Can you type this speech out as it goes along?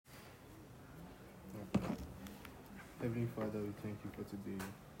Heavenly Father, we thank you for today.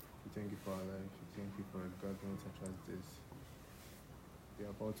 We thank you for our life. We thank you for a gathering such as this. We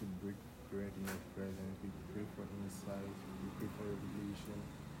are about to break bread in your presence. We pray for insight. We pray for revelation.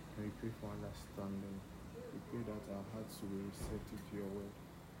 And we pray for understanding. We pray that our hearts will be receptive to your word.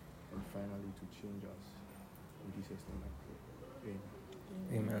 And finally to change us. In Jesus' name I pray.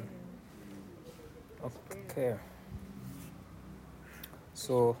 Amen. Okay.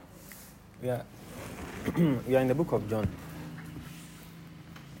 So, we are in the book of John.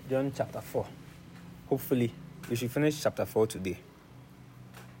 John chapter 4. Hopefully, we should finish chapter 4 today.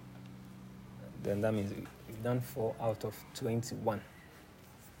 Then that means we've done 4 out of 21.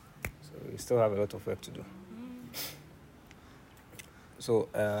 So we still have a lot of work to do. So,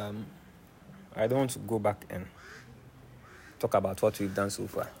 I don't want to go back and talk about what we've done so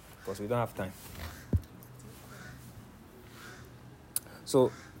far, because we don't have time.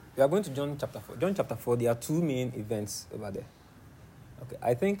 So, we are going to John chapter 4. John chapter 4, there are 2 main events over there. Okay,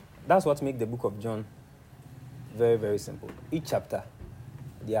 I think that's what makes the book of John very, very simple. Each chapter,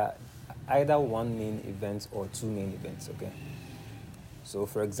 there are either 1 main event or 2 main events, okay? So,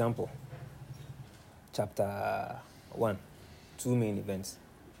 for example, chapter 1, 2 main events.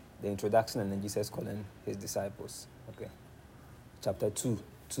 The introduction and then Jesus calling his disciples, okay? Chapter 2,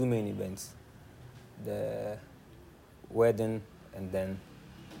 2 main events. The wedding and then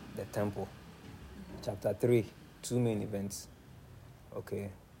the temple. Chapter 3, 2 main events. Okay.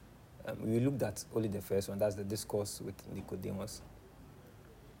 We looked at only the first one. That's the discourse with Nicodemus.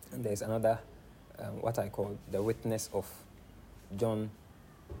 And there's another, what I call the witness of John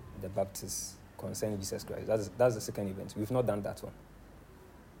the Baptist concerning Jesus Christ. That's the second event. We've not done that one.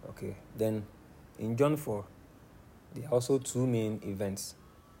 Okay. Then in John 4, there are also 2 main events.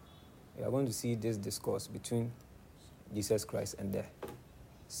 We are going to see this discourse between Jesus Christ and the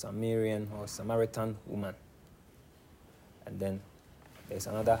Samaritan woman. And then there's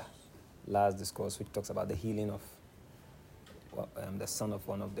another last discourse which talks about the healing of the son of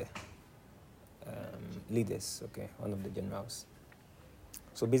one of the leaders, okay, one of the generals.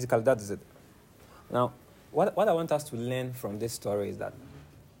 So basically that is it. Now, what I want us to learn from this story is that,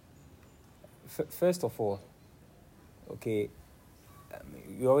 first of all, okay,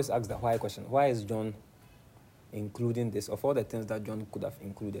 you always ask the why question. Why is John including this? Of all the things that John could have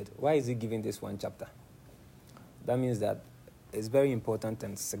included, why is he giving this 1 chapter? That means that it's very important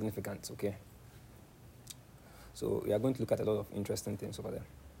and significant, okay? So we are going to look at a lot of interesting things over there.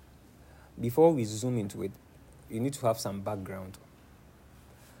 Before we zoom into it, you need to have some background.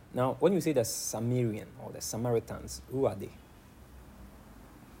 Now, when you say the Samaritan or the Samaritans, who are they?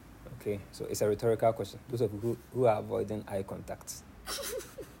 Okay, so it's a rhetorical question. Those of you who are avoiding eye contact.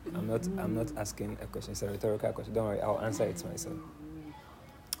 I'm not asking a question. It's a rhetorical question. Don't worry, I'll answer it myself.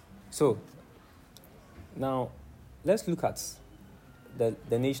 So, now, let's look at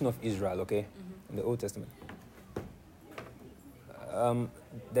the nation of Israel, okay, in the Old Testament.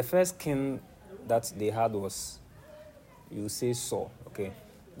 The first king that they had was, you say Saul, okay.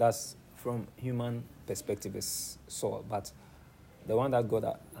 That's from human perspective is Saul, but the one that God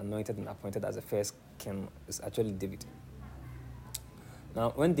anointed and appointed as the first king is actually David.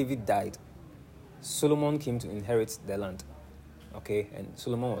 Now, when David died, Solomon came to inherit the land, okay, and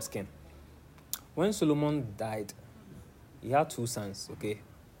Solomon was king. When Solomon died, he had 2 sons, okay,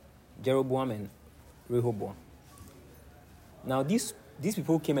 Jeroboam and Rehoboam. Now, these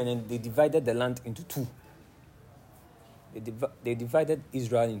people came and they divided the land into 2. They divided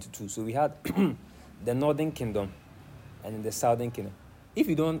Israel into 2. So we had the northern kingdom and the southern kingdom. If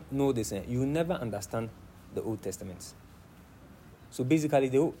you don't know this, you will never understand the Old Testament. So basically,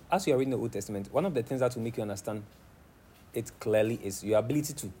 as you are reading the Old Testament, one of the things that will make you understand it clearly is your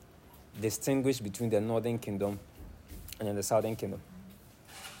ability to distinguish between the northern kingdom and then the southern kingdom.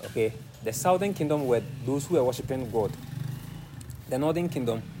 Okay? The southern kingdom were those who were worshiping God. The northern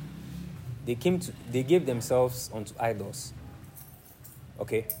kingdom, they gave themselves unto idols.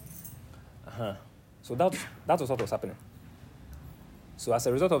 Okay? So that was what was happening. So as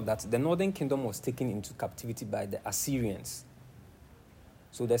a result of that, the northern kingdom was taken into captivity by the Assyrians.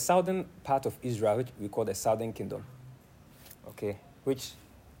 So the southern part of Israel, which we call the southern kingdom, okay, which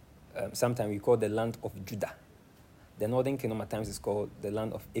sometimes we call the land of Judah. The northern kingdom at times is called the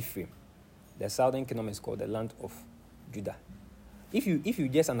land of Ephraim. The southern kingdom is called the land of Judah. If you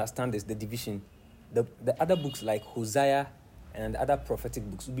just understand this, the division, the other books like Hosea and the other prophetic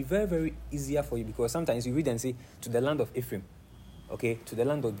books will be very, very easier for you, because sometimes you read and say, to the land of Ephraim, okay, to the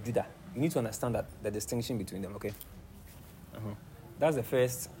land of Judah. You need to understand that the distinction between them, okay? That's the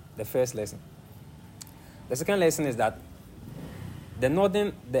first lesson. The second lesson is that the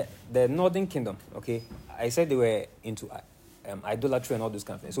northern kingdom, okay, I said they were into idolatry and all those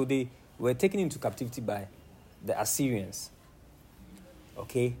kind of things. So they were taken into captivity by the Assyrians.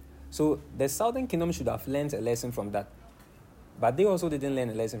 Okay, so the southern kingdom should have learned a lesson from that, but they also didn't learn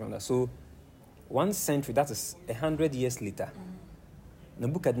a lesson from that. So 1 century, that is 100 years later,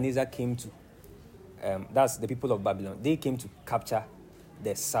 Nebuchadnezzar came to, that's the people of Babylon, they came to capture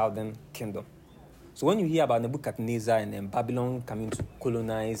the southern kingdom. So when you hear about Nebuchadnezzar and then Babylon coming to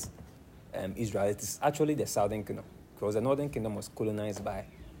colonize Israel, it is actually the southern kingdom, because the northern kingdom was colonized by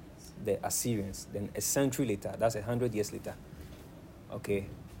the Assyrians. Then a century later, that's 100 years later, okay,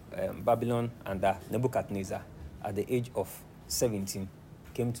 Babylon under Nebuchadnezzar at the age of 17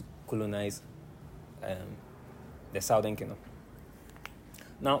 came to colonize the southern kingdom.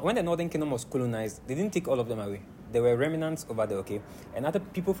 Now, when the northern kingdom was colonized, they didn't take all of them away. There were remnants over there, okay? And other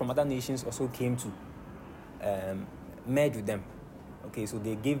people from other nations also came to merge with them. Okay, so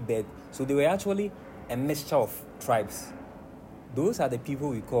they gave birth. So they were actually a mixture of tribes. Those are the people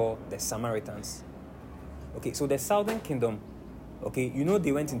we call the Samaritans. Okay, so the southern kingdom, okay, you know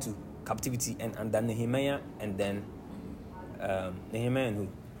they went into captivity and under Nehemiah and then Nehemiah and who?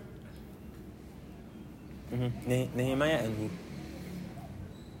 Nehemiah and who?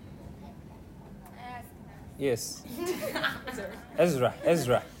 Yes. Ezra. I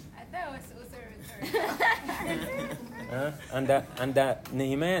thought it was sorry. Under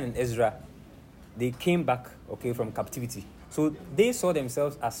Nehemiah and Ezra, they came back, okay, from captivity. So they saw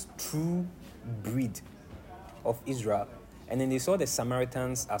themselves as true breed of Israel. And then they saw the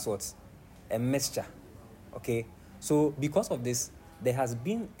Samaritans as what? A mixture. Okay? So because of this, there has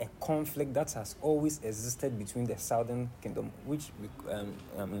been a conflict that has always existed between the southern kingdom, which,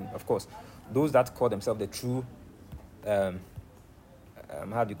 of course, those that call themselves the true,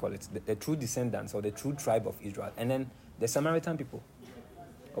 how do you call it? The true descendants or the true tribe of Israel. And then the Samaritan people.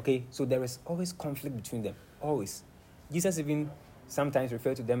 Okay, so there is always conflict between them. Always. Jesus even sometimes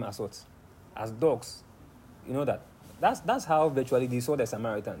referred to them as what? As dogs. You know that? That's how virtually they saw the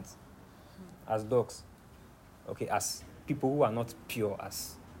Samaritans. As dogs. Okay, as people who are not pure,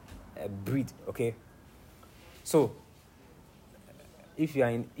 as a breed. Okay? So, if you are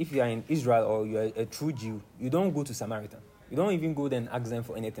in Israel or you are a true Jew, you don't go to Samaritan. You don't even go there and ask them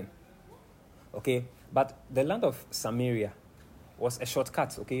for anything. Okay? But the land of Samaria was a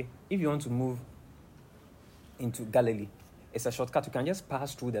shortcut, okay? If you want to move into Galilee, it's a shortcut. You can just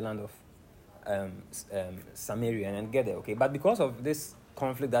pass through the land of Samaria and get there, okay? But because of this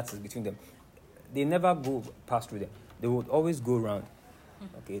conflict that is between them, they never go past through there. They would always go around,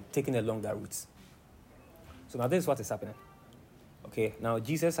 okay, taking a longer route. So now this is what is happening. Okay, now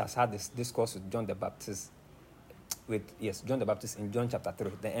Jesus has had this discourse with John the Baptist, John the Baptist in John chapter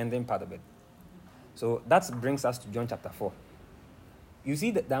 3, the ending part of it. So that brings us to John chapter 4. You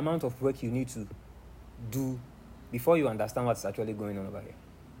see the amount of work you need to do before you understand what's actually going on over here.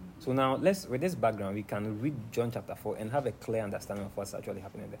 So now, with this background, we can read John chapter 4 and have a clear understanding of what's actually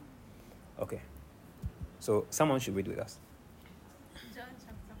happening there. Okay. So someone should read with us. John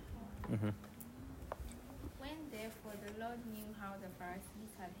chapter 4. Mm-hmm. When therefore the Lord knew how the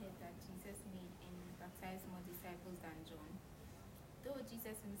Pharisees had heard that Jesus made and baptized more disciples than John, though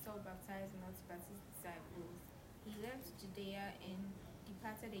Jesus himself baptized not but his disciples, he left Judea and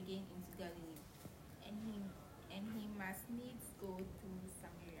departed again into Galilee, and he must needs go through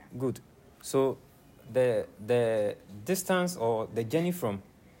Samaria. Good. So the distance or the journey from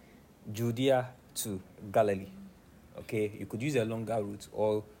Judea to Galilee, okay, you could use a longer route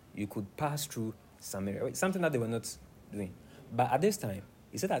or you could pass through Samaria, something that they were not doing. But at this time,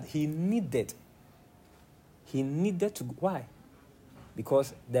 he said that he needed to go. Why?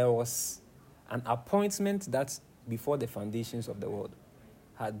 Because there was an appointment that before the foundations of the world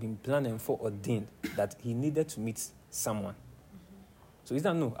had been planned and foreordained that he needed to meet someone. So he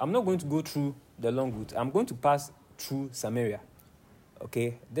said, no, I'm not going to go through the long route. I'm going to pass through Samaria.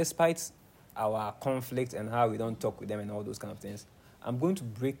 Okay? Despite our conflict and how we don't talk with them and all those kind of things, I'm going to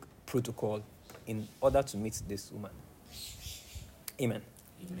break protocol in order to meet this woman. Amen.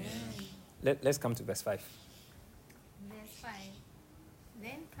 Amen. Let's come to verse 5. Verse 5.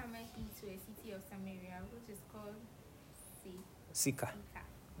 Then cometh he to a city of Samaria, which is called Sychar.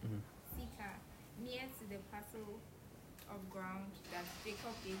 Mm-hmm. Sychar, near to the parcel of ground that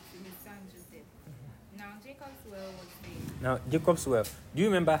Jacob gave to his son Joseph. Mm-hmm. Now Jacob's well was there. Now Jacob's well. Do you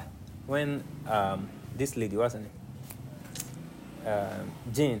remember when this lady, wasn't it?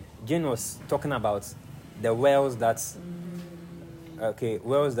 Jane was talking about the wells that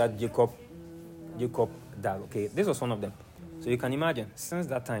Jacob dug. Okay, this was one of them. So you can imagine, since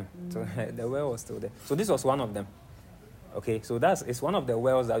that time, so the well was still there. So this was one of them. Okay, so it's one of the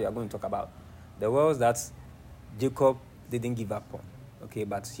wells that we are going to talk about. The wells that Jacob didn't give up on, okay,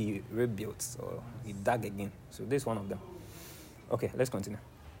 but he rebuilt, or he dug again. So this is one of them. Okay, let's continue.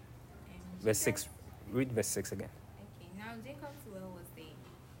 Verse 6. Read verse 6 again. Okay, now Jacob's well was there.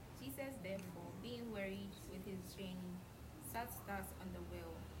 Jesus, therefore, being wearied with his journey, sat thus on the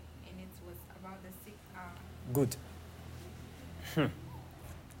well, and it was about the 6th hour. Good.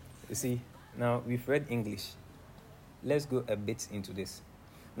 You see, now we've read English. Let's go a bit into this.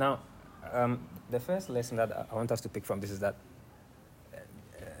 Now, the first lesson that I want us to pick from this is that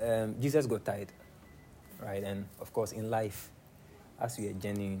Jesus got tired, right? And of course, in life, as we are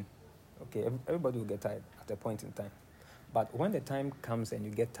journeying, okay, everybody will get tired at a point in time. But when the time comes and you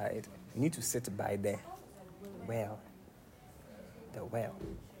get tired, you need to sit by the well. The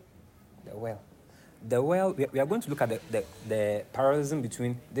well, we are going to look at the parallelism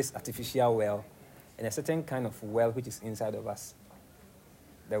between this artificial well and a certain kind of well which is inside of us.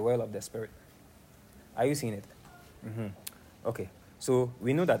 The well of the Spirit. Are you seeing it? Mm-hmm. Okay. So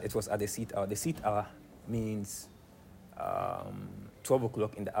we know that it was at the seat hour. The seat hour means 12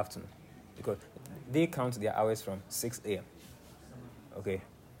 o'clock in the afternoon, because they count their hours from 6 a.m. Okay.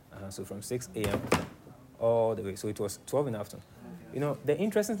 So from 6 a.m. all the way. So it was 12 in the afternoon. You know, the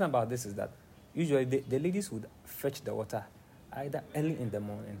interesting thing about this is that usually the ladies would fetch the water either early in the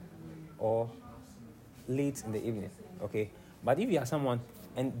morning or late in the evening. Okay. But if you are someone,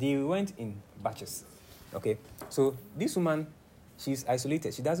 and they went in batches. Okay. So this woman, she's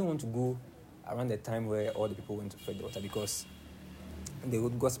isolated. She doesn't want to go around the time where all the people went to fetch the water, because they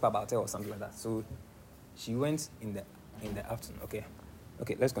would gossip about her or something like that. So she went in the afternoon. Okay.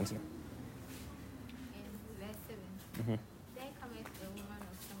 Okay, let's continue. And verse 7. Mm-hmm. Then cometh a woman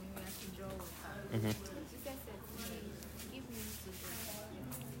of Samaria to draw water. Mm-hmm. Jesus said to him, give me to drink.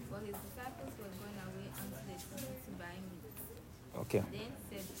 For his disciples were going away unto the city to buy meat. Okay. Then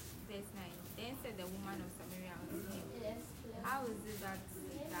said, verse 9, then said the woman of Samaria unto him, how is it that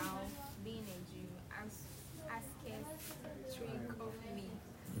thou, being a Jew, askest drink of me,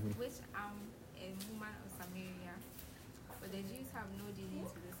 which am a woman of Samaria? For the Jews have no dealings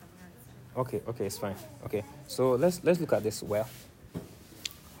with the Samaritans. Okay, it's fine. Okay, so let's look at this well.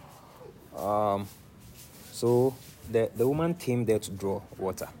 So the woman came there to draw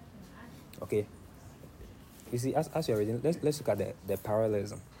water. Okay. You see, as you're reading, let's look at the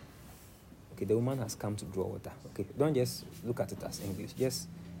parallelism. Okay, the woman has come to draw water. Okay, don't just look at it as English. Just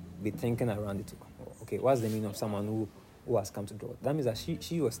be thinking around it. Okay, what's the meaning of someone who has come to draw? That means that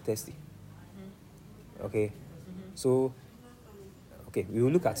she was thirsty. Okay, so okay, we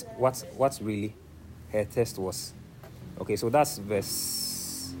will look at what really her thirst was. Okay, so that's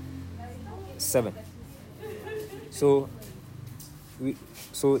verse 7. So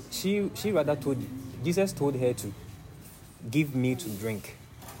she rather Jesus told her to give me to drink.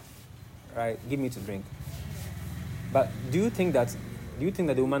 Right? Give me to drink. But do you think that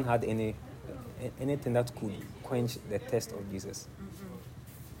the woman had anything that could quench the thirst of Jesus?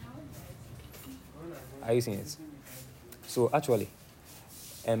 Are you seeing it? So actually,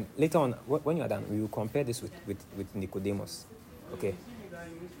 later on, when you are done, we will compare this with Nicodemus. Okay?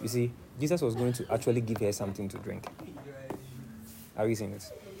 You see, Jesus was going to actually give her something to drink. Are you seeing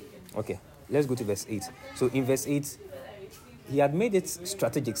it? Okay. Let's go to verse 8. So in verse 8, he had made it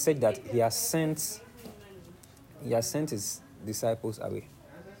strategic, said that he has sent his disciples away.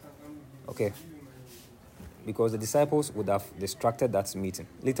 Okay. Because the disciples would have distracted that meeting.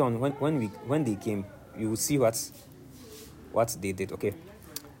 Later on, when they came, you will see what they did. Okay.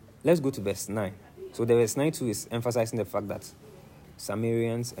 Let's go to verse 9. So the verse 9 too is emphasizing the fact that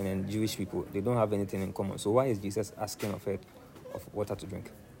Samaritans and then Jewish people, they don't have anything in common. So why is Jesus asking of water to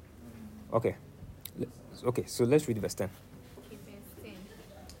drink? Okay. So let's read verse 10. Okay, verse 10.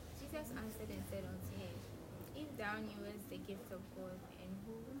 Jesus answered and said unto him, if thou knewest the gift of God, and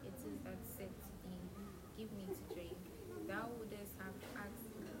who it is that said to thee, give me to drink, thou wouldest have asked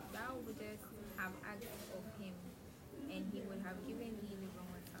of him, and he would have given thee living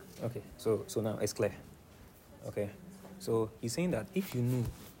water. Okay, so now it's clear. Okay, so he's saying that if you knew,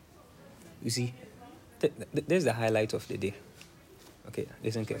 you see, there's the highlight of the day. Okay,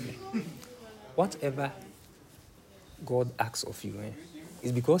 listen carefully. Whatever God asks of you,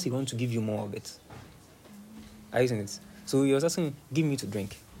 is because he wants to give you more of it. Are you seeing it? So he was asking, give me to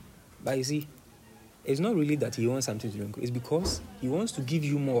drink. But you see, it's not really that he wants something to drink. It's because he wants to give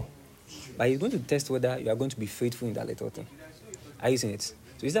you more. But he's going to test whether you are going to be faithful in that little thing. Are you seeing it?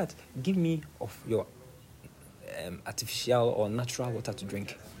 So is that, give me of your artificial or natural water to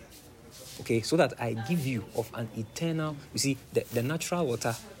drink. Okay, so that I give you of an eternal. You see, the natural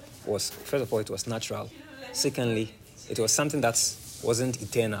water was, first of all, it was natural. Secondly, it was something that wasn't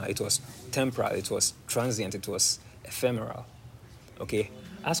eternal. It was temporal. It was transient. It was ephemeral. Okay,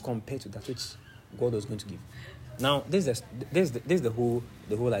 as compared to that which God was going to give. Now, this is the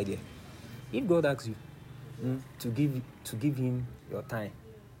whole idea. If God asks you to give him your time,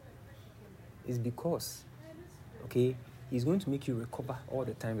 it's because, okay, he's going to make you recover all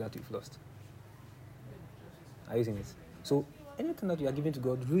the time that you've lost. Are you seeing it? So anything that you are giving to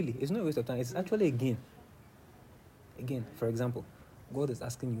God, really, it's not a waste of time. It's actually a gain. Again, for example, God is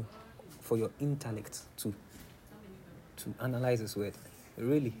asking you for your intellect to analyze His word.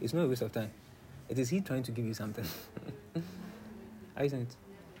 Really, it's not a waste of time. It is He trying to give you something. Are you seeing it?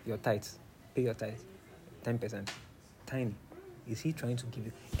 Your tithes. Pay your tithes. 10%. Tiny. Is He trying to give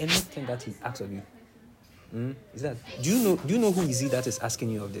you anything that He asks of you? Is that? Do you know who is He that is asking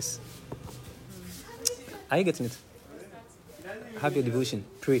you of this? Are you getting it? Have your devotion.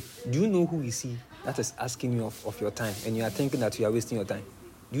 Pray. Do you know who is He that is asking you of your time, and you are thinking that you are wasting your time?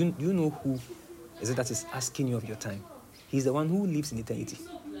 Do you know who is it that is asking you of your time? He's the one who lives in eternity.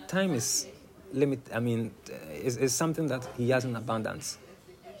 Time is is something that He has in abundance.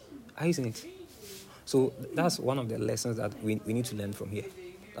 Are you seeing it? So that's one of the lessons that we need to learn from here.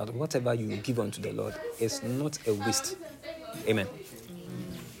 That whatever you give unto the Lord is not a waste. Amen.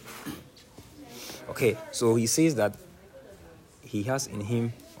 Okay, so He says that He has in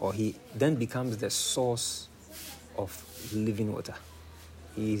Him, or He then becomes the source of living water.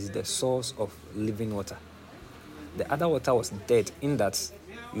 He is the source of living water. The other water was dead, in that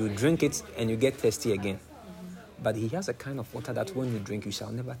you drink it and you get thirsty again. But He has a kind of water that when you drink, you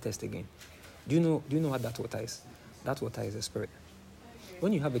shall never thirst again. Do you know what that water is? That water is the Spirit.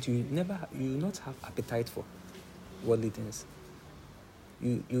 When you have it, you not have appetite for worldly things.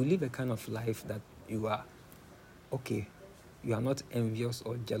 You live a kind of life that you are okay. You are not envious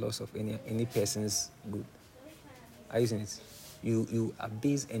or jealous of any person's good. Are you seeing it? You are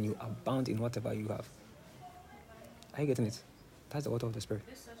based and you abound in whatever you have. Are you getting it? That's the water of the Spirit.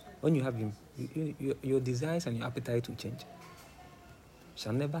 When you have Him, your desires and your appetite will change.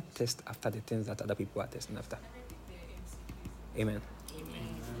 Shall never test after the things that other people are testing after. Amen.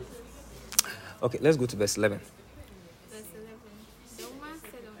 Okay, let's go to verse 11. Verse 11. The woman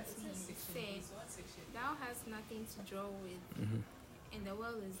said unto him, Thou hast nothing to draw with, and the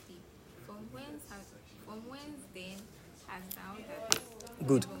well is deep. From whence then hast thou that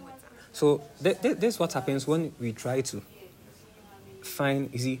Good. living water? So this is what happens when we try to find.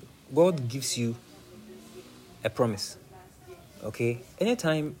 You see, God gives you a promise. Okay?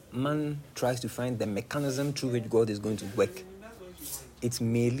 Anytime man tries to find the mechanism through which God is going to work, it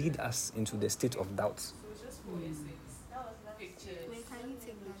may lead us into the state of doubt.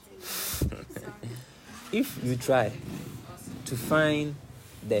 If you try to find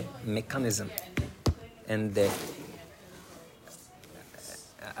the mechanism and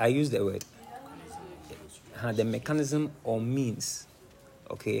I use the word, the mechanism or means,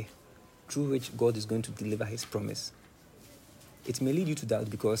 okay, through which God is going to deliver His promise, it may lead you to doubt,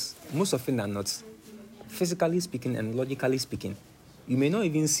 because most often than not, physically speaking and logically speaking, you may not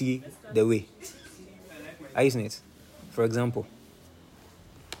even see the way. Are you seeing it? For example,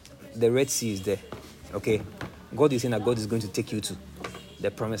 the Red Sea is there. Okay, God is saying that God is going to take you to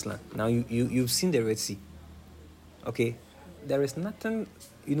the promised land. Now you've seen the Red Sea. Okay, there is nothing,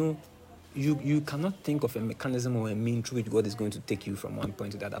 you cannot think of a mechanism or a mean through which God is going to take you from one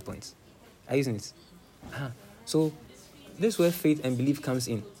point to the other point. Are you using it? So this is where faith and belief comes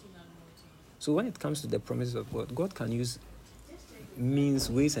in. So when it comes to the promises of God, God can use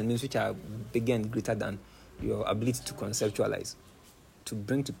ways and means which are bigger and greater than your ability to conceptualize, to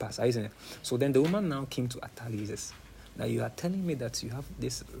bring to pass. Are you using it? So then the woman now came to attack Jesus. Now you are telling me that you have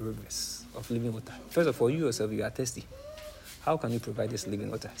this rivers of living water. First of all, you yourself, you are thirsty. How can you provide this living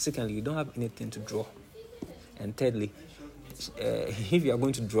water? Secondly, you don't have anything to draw. And thirdly, if you are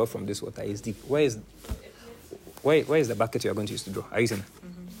going to draw from this water, it's deep. Where is the bucket you are going to use to draw? Are you seeing it?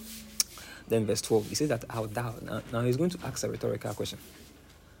 Then verse 12, he says that art thou. Now he's going to ask a rhetorical question.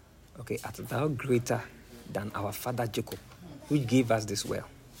 Okay, art thou greater than our father Jacob, which gave us this well,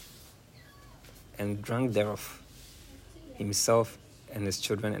 and drank thereof, himself and his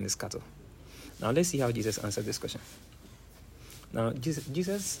children and his cattle? Now let's see how Jesus answered this question. Now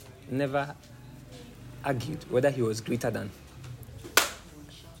Jesus never argued whether he was greater than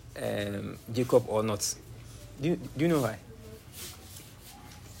Jacob or not. Do you know why?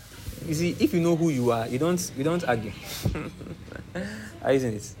 You see, if you know who you are, you don't argue.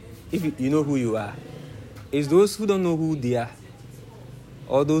 Isn't it? If you know who you are, it's those who don't know who they are,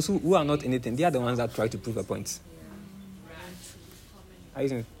 or those who are not anything. They are the ones that try to prove a point.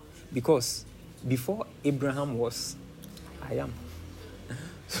 Isn't it? Because before Abraham was, I am.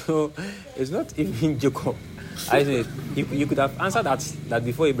 So it's not even Jacob. I said you could have answered that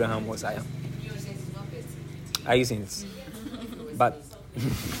before Abraham was I am. Are you saying it? But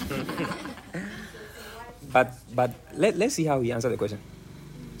but let's see how he answered the question.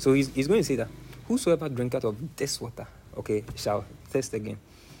 So he's going to say that whosoever drinketh of this water, okay, shall thirst again.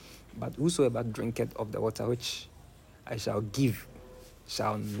 But whosoever drinketh of the water which I shall give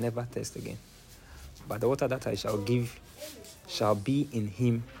shall never thirst again. But the water that I shall give shall be in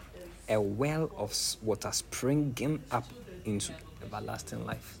him a well of water springing up into everlasting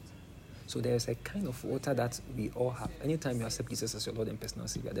life. So there is a kind of water that we all have. Anytime you accept Jesus as your Lord and personal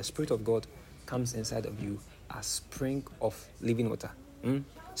Savior, the Spirit of God comes inside of you as spring of living water,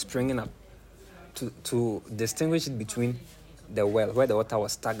 springing up to distinguish it between the well, where the water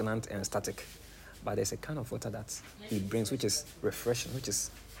was stagnant and static. But there's a kind of water that he brings, which is refreshing, which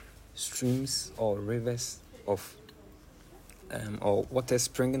is streams or rivers of or water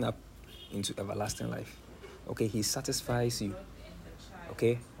springing up into everlasting life. Okay, he satisfies you.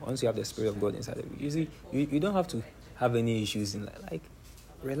 Okay, once you have the Spirit of God inside of you, you see, you don't have to have any issues in life. Like,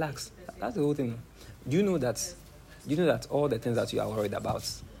 relax. That's the whole thing. Do you know that all the things that you are worried about,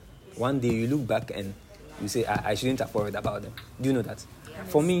 one day you look back and you say, I shouldn't have worried about them. Do you know that?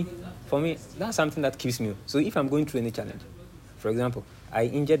 Yes. For me, that's something that keeps me. So if I'm going through any challenge, for example, I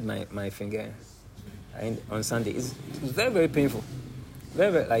injured my finger on Sunday. It's very, very painful.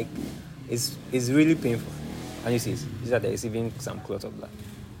 Very, very, like, it's really painful. And you see that there is even some clot of blood.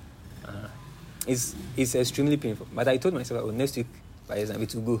 It's extremely painful. But I told myself, next week, by example,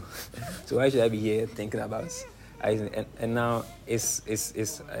 it will go. So why should I be here thinking about it? And now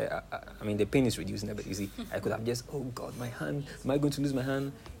I mean, the pain is reducing a bit. You see, I could have just, oh God, my hand, am I going to lose my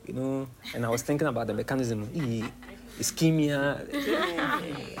hand? You know, and I was thinking about the mechanism, ischemia,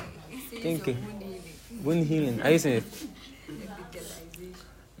 thinking, wound healing. Are you saying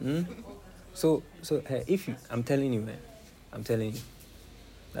it? So if you, I'm telling you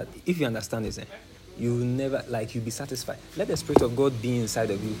that if you understand this, you will never, like, you'll be satisfied. Let the Spirit of God be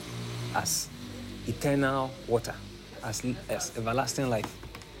inside of you as eternal water, as everlasting life,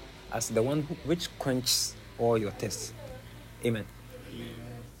 as the one which quenches all your thirsts. Amen.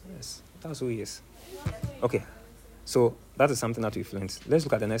 Yes, that's who he is. Okay, so that is something that we've learned. Let's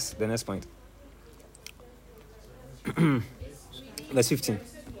look at the next point. Verse 15.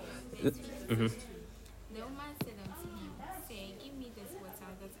 The woman said unto him, say, give me this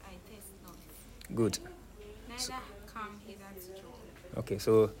water that I thirst not. Good. Neither come hither to draw. Okay,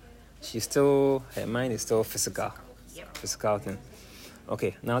 so her mind is still physical. Yep. Physical thing.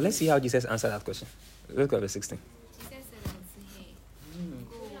 Okay, now let's see how Jesus answered that question. Let's go to verse 16. Jesus said unto her,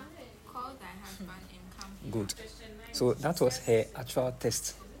 go, call thy husband and come hither. Good. So that was her actual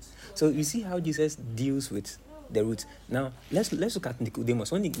test. So you see how Jesus deals with the root. Now let's look at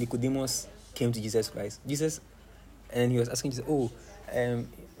Nicodemus. When Nicodemus came to Jesus Christ, and he was asking Jesus,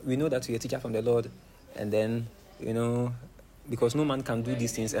 we know that you're a teacher from the Lord, and then, you know, because no man can do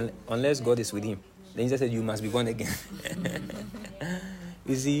these things unless God is with him. Then Jesus said, you must be born again.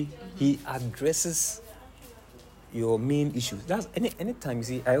 You see, he addresses your main issues. That's anytime, you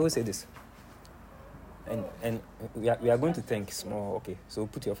see, I always say this. And we are going to think small. Okay, so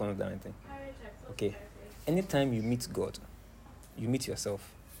put your phone down and think. Okay, anytime you meet God, you meet yourself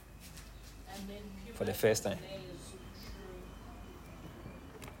for the first time.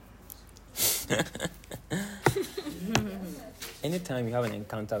 Anytime you have an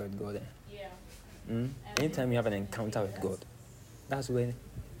encounter with God, anytime you have an encounter with God, that's when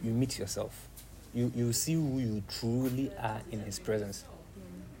you meet yourself. You see who you truly are in His presence.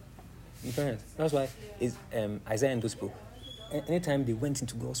 You can. That's why Isaiah and those people, anytime they went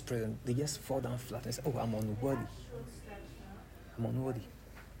into God's presence, they just fall down flat and say, "Oh, I'm unworthy. I'm unworthy."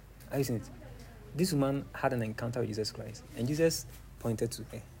 Are you seeing it? This woman had an encounter with Jesus Christ, and Jesus pointed to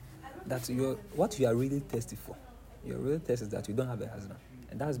her that what you are really thirsty for. Your real thirst is that you don't have a husband,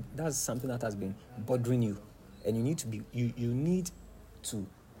 and that's something that has been bothering you, and you need to be you need to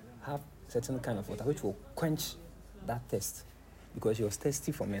have certain kind of water which will quench that thirst, because you're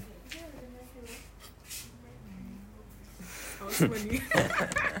thirsty for men.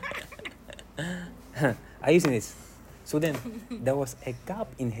 Are you seeing this? So then there was a gap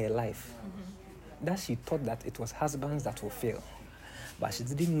in her life that she thought that it was husbands that will fail. But she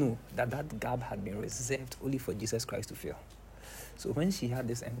didn't know that gap had been reserved only for Jesus Christ to fill. So when she had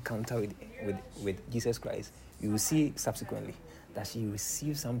this encounter with Jesus Christ, you will see subsequently that she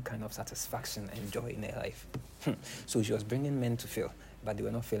received some kind of satisfaction and joy in her life. So she was bringing men to fill, but they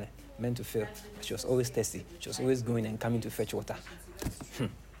were not filling. Men to fill. She was always thirsty. She was always going and coming to fetch water.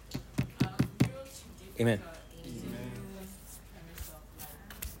 Amen.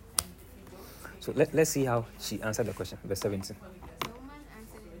 So let's see how she answered the question. Verse 17. The woman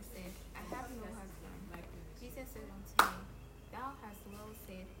answered and said, I have no husband. Jesus said unto her, Thou hast well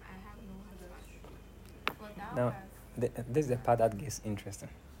said, I have no husband. For thou Now, hast. this is the part that gets interesting.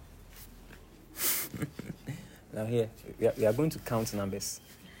 Now here, we are going to count numbers.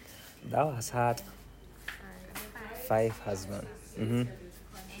 Thou hast had 5 husbands. And thou.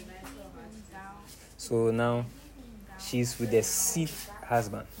 So now, she's with the 6th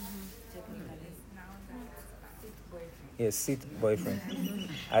husband. Now that. Yes, 6th boyfriend.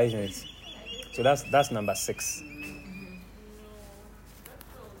 Isn't it? So that's number 6.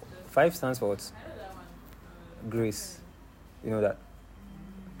 5 stands for what? Grace. You know that?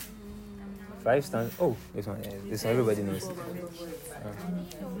 5 stands. Oh, this one. Yeah, this one everybody knows.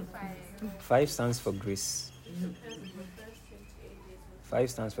 5 stands for grace. 5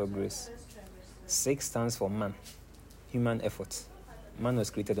 stands for grace. 6 stands for man. Human effort. Man was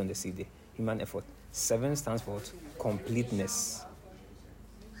created on the seed day. Human effort. 7 stands for what? Completeness.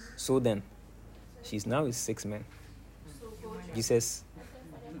 So then, she's now with 6 men. Jesus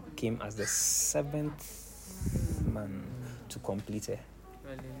came as the 7th man to complete her.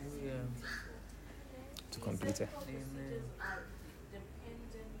 Hallelujah. To complete her. Amen.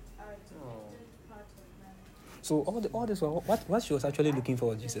 Oh. So all this, what she was actually looking for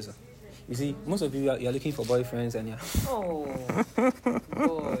was Jesus. You see, most of you are looking for boyfriends and Oh.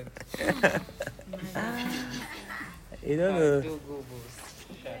 God. you don't know. Do go, boss.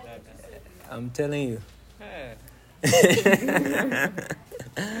 I'm telling you. Hey.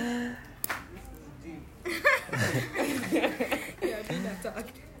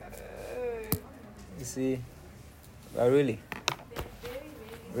 You see, but really,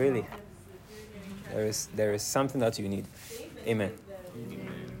 there is something that you need. Amen.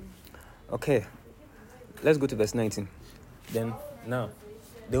 Okay, let's go to verse 19. Then now,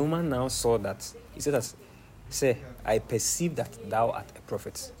 the woman now saw that. He said that, say, I perceive that thou art a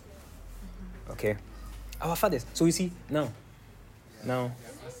prophet. Okay, our fathers. So you see, now,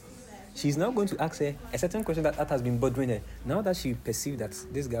 she's now going to ask her a certain question that has been bothering her. Now that she perceived that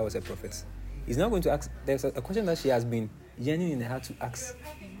this guy was a prophet, he's now going to ask. There's a question that she has been yearning in her heart to ask.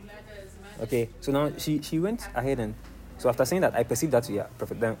 Okay, so now she went ahead and, so after saying that, I perceive that you are a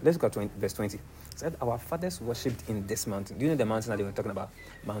prophet, then let's go to verse 20. It said, our fathers worshipped in this mountain. Do you know the mountain that they were talking about?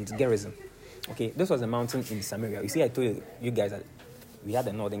 Mount Gerizim. Okay, this was a mountain in Samaria. You see, I told you guys that we had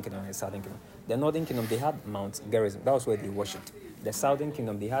the northern kingdom and the southern kingdom. The northern kingdom, they had Mount Gerizim. That was where they worshipped. The southern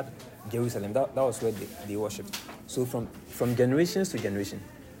kingdom, they had Jerusalem. That was where they worshipped. So from generations to generation,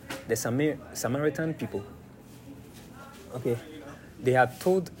 the Samaritan people, okay, they had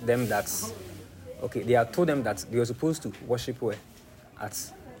told them that they were supposed to worship where? At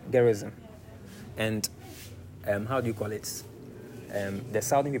Gerizim. And how do you call it? The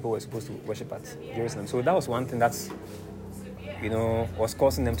southern people were supposed to worship at Jerusalem. So that was one thing that's, was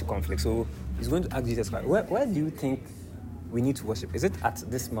causing them to conflict. So he's going to ask Jesus Christ, where do you think we need to worship? Is it at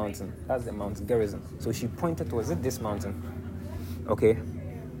this mountain? That's the Mount Gerizim. So she pointed towards it, this mountain. Okay.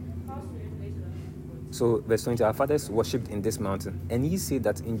 So verse 20, our fathers worshipped in this mountain. And he said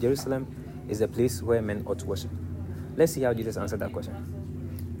that in Jerusalem is a place where men ought to worship. Let's see how Jesus answered that question.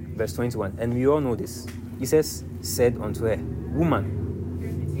 Verse 21, and we all know this. Jesus said unto her, Woman,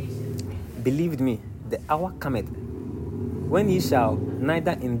 believe me, the hour cometh when ye shall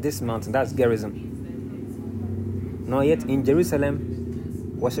neither in this mountain, that's Gerizim, nor yet in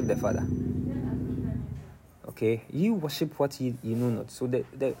Jerusalem worship the Father. Okay, you worship what you know not. So the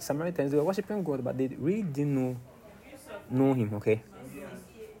Samaritans, they were worshiping God, but they really didn't know Him. Okay,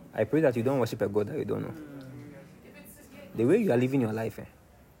 I pray that you don't worship a God that you don't know. The way you are living your life,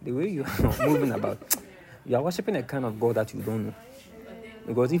 the way you are moving about, you are worshiping a kind of God that you don't know.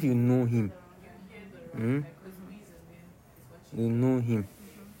 Because if you know Him, you know Him,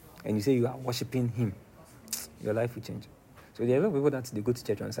 and you say you are worshiping Him, your life will change. So there are a lot of people that they go to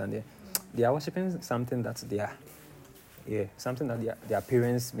church on Sunday. They are worshiping something that something that their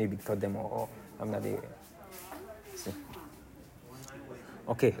parents maybe taught them or something that they see.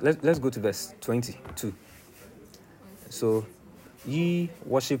 Okay, let's go to verse 22. So, ye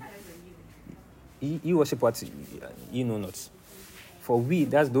worship what ye know not. For we,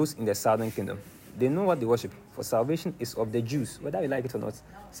 that's those in the southern kingdom, they know what they worship. For salvation is of the Jews. Whether you like it or not,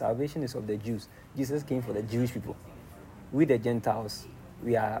 salvation is of the Jews. Jesus came for the Jewish people. We the Gentiles,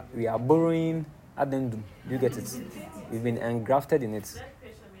 we are borrowing addendum. You get it? We've been engrafted in it.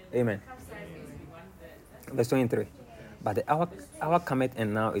 Amen. Verse 23. But the hour cometh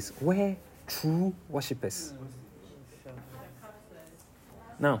and now is where true worshippers.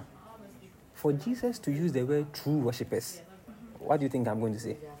 Now, for Jesus to use the word true worshippers, what do you think I'm going to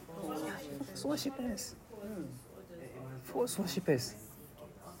say? False worshippers. False worshippers.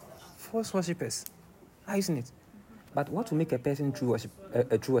 False worshippers. Are you seeing it? But what will make a person true worship,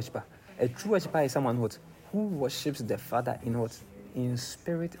 a true worshipper? A true worshipper is someone who worships the Father in what? In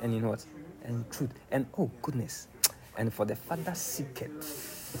spirit and in what? And truth. And oh goodness. And for the Father seeketh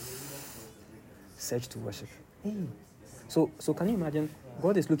search to worship. Hey. So can you imagine?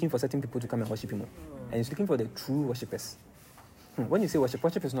 God is looking for certain people to come and worship Him, and He's looking for the true worshippers. When you say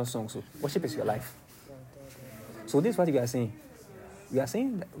worship is not song. So worship is your life. So this is what we are saying. We are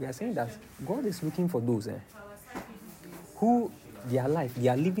saying that God is looking for those who their life, they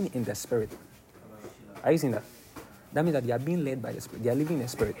are living in the Spirit. Are you seeing that? That means that they are being led by the Spirit. They are living in the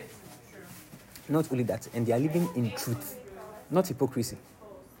Spirit. Not only that, and they are living in truth, not hypocrisy.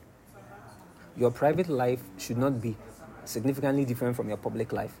 Your private life should not be significantly different from your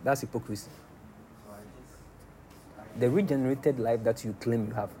public life. That's hypocrisy. The regenerated life that you claim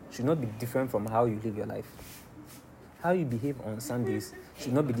you have should not be different from how you live your life. How you behave on Sundays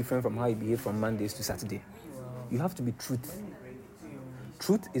should not be different from how you behave from Mondays to Saturday. You have to be truth.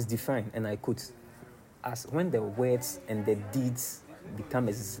 Truth is defined, and I quote, as when the words and the deeds become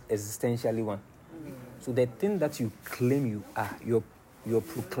existentially one. So the thing that you claim you are, your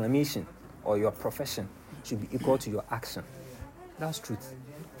proclamation or your profession should be equal to your action. That's truth.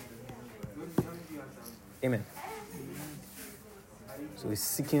 Amen. So he's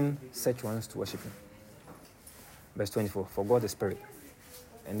seeking such ones to worship him. Verse 24, for God is spirit,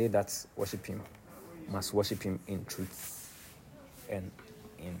 and they that worship him must worship him in truth and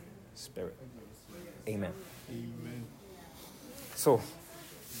in spirit. Amen. Amen. So,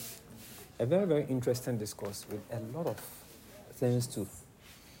 a very, very interesting discourse with a lot of things to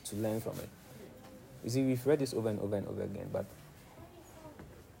learn from it. You see, we've read this over and over and over again, but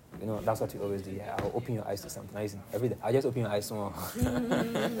you know, that's what you always do. Yeah, I'll open your eyes to something. Every day, I'll just open your eyes small.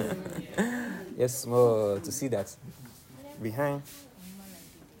 Yes, small, to see that behind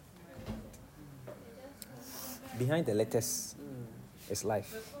the letters is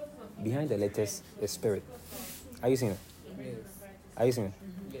life. Behind the letters is spirit. Are you seeing it? Yes. Are you seeing it?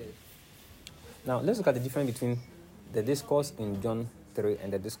 Yes. Now, let's look at the difference between the discourse in John 3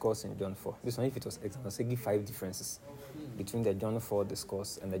 and the discourse in John 4. This one, if it was example, say give 5 differences between the John 4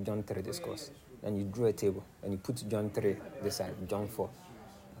 discourse and the John 3 discourse. Then you draw a table and you put John 3 this side, John 4.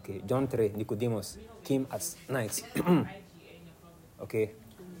 Okay, John 3, Nicodemus came at night. Okay,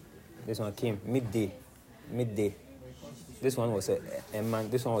 this one came midday. This one was a man,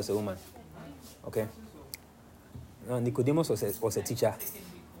 this one was a woman. Okay. Now, Nicodemus was a teacher.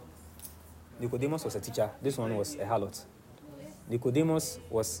 Nicodemus was a teacher. This one was a harlot. Nicodemus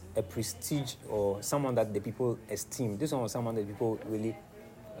was a prestige or someone that the people esteemed. This one was someone that people really,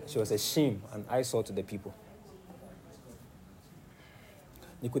 she was a shame and eyesore to the people.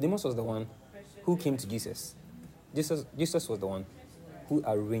 Nicodemus was the one who came to Jesus. Jesus was the one who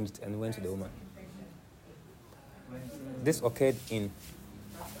arranged and went to the woman. This occurred in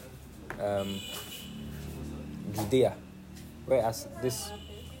Judea, whereas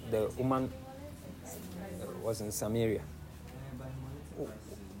the woman was in Samaria.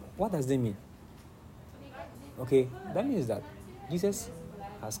 What does that mean? Okay, that means that Jesus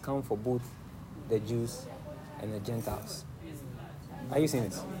has come for both the Jews and the Gentiles. Are you seeing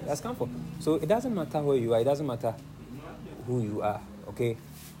it? He has come for. So it doesn't matter where you are, it doesn't matter who you are, okay?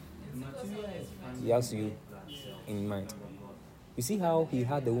 He has you in mind. You see how he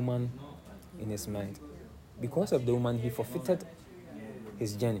had the woman in his mind? Because of the woman, he forfeited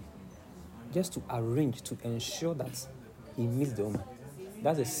his journey just to arrange, to ensure that he meets the woman.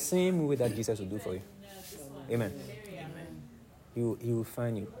 That's the same way that Jesus will do for you. Amen. He will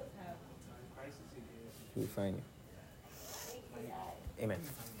find you. He will find you. Amen.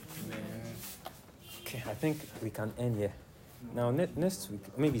 Okay, I think we can end here. Now, next week,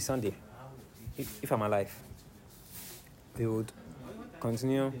 maybe Sunday, if I'm alive, we would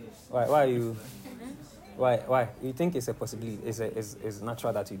continue. Why are you? Why? You think it's a possibility? It's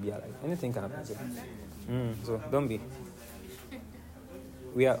natural that you be alive. Anything can happen. So don't be.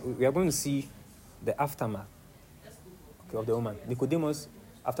 We are going to see the aftermath of the woman. Nicodemus,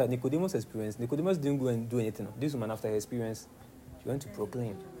 after Nicodemus' experience, Nicodemus didn't go and do anything. This woman, after her experience, she went to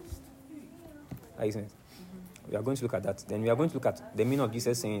proclaim. Are you seeing it? We are going to look at that. Then we are going to look at the meaning of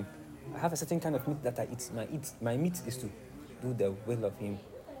Jesus saying, I have a certain kind of meat that I eat. My meat is to do the will of him.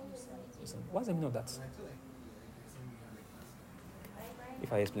 So what's the meaning of that?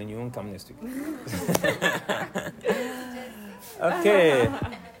 If I explain, you won't come next week. Okay.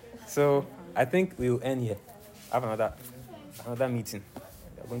 So I think we will end here. Have another meeting.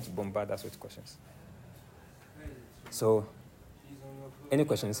 We are going to bombard us with questions. So Any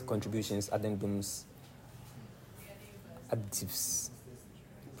questions, contributions, addendums, additives,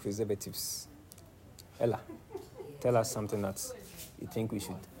 preservatives? Ella, tell us something that you think we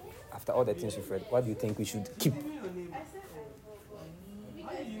should, after all the things you've read, what do you think we should keep? For me,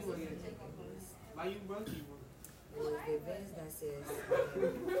 was the verse that says,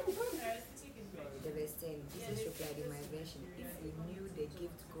 the verse 10, Jesus replied in my version, if you knew the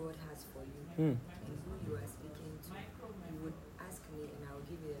gift God has for you and who you are speaking to, you would ask me and I will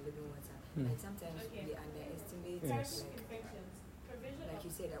give you the living water. Like sometimes we underestimate, Yes. like you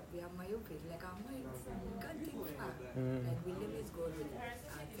said, that we are myopic, like our minds, we can't think far. Like we limit God with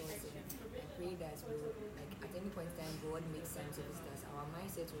our thoughts, and I pray that we will, like at any point in time, God makes sense of us. Our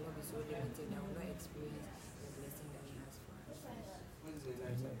mindset will not be so limited that we will not experience the blessing that He has for us.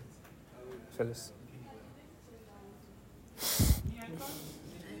 Phyllis? I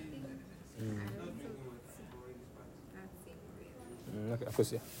don't think Okay, of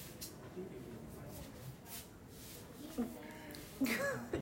course, yeah.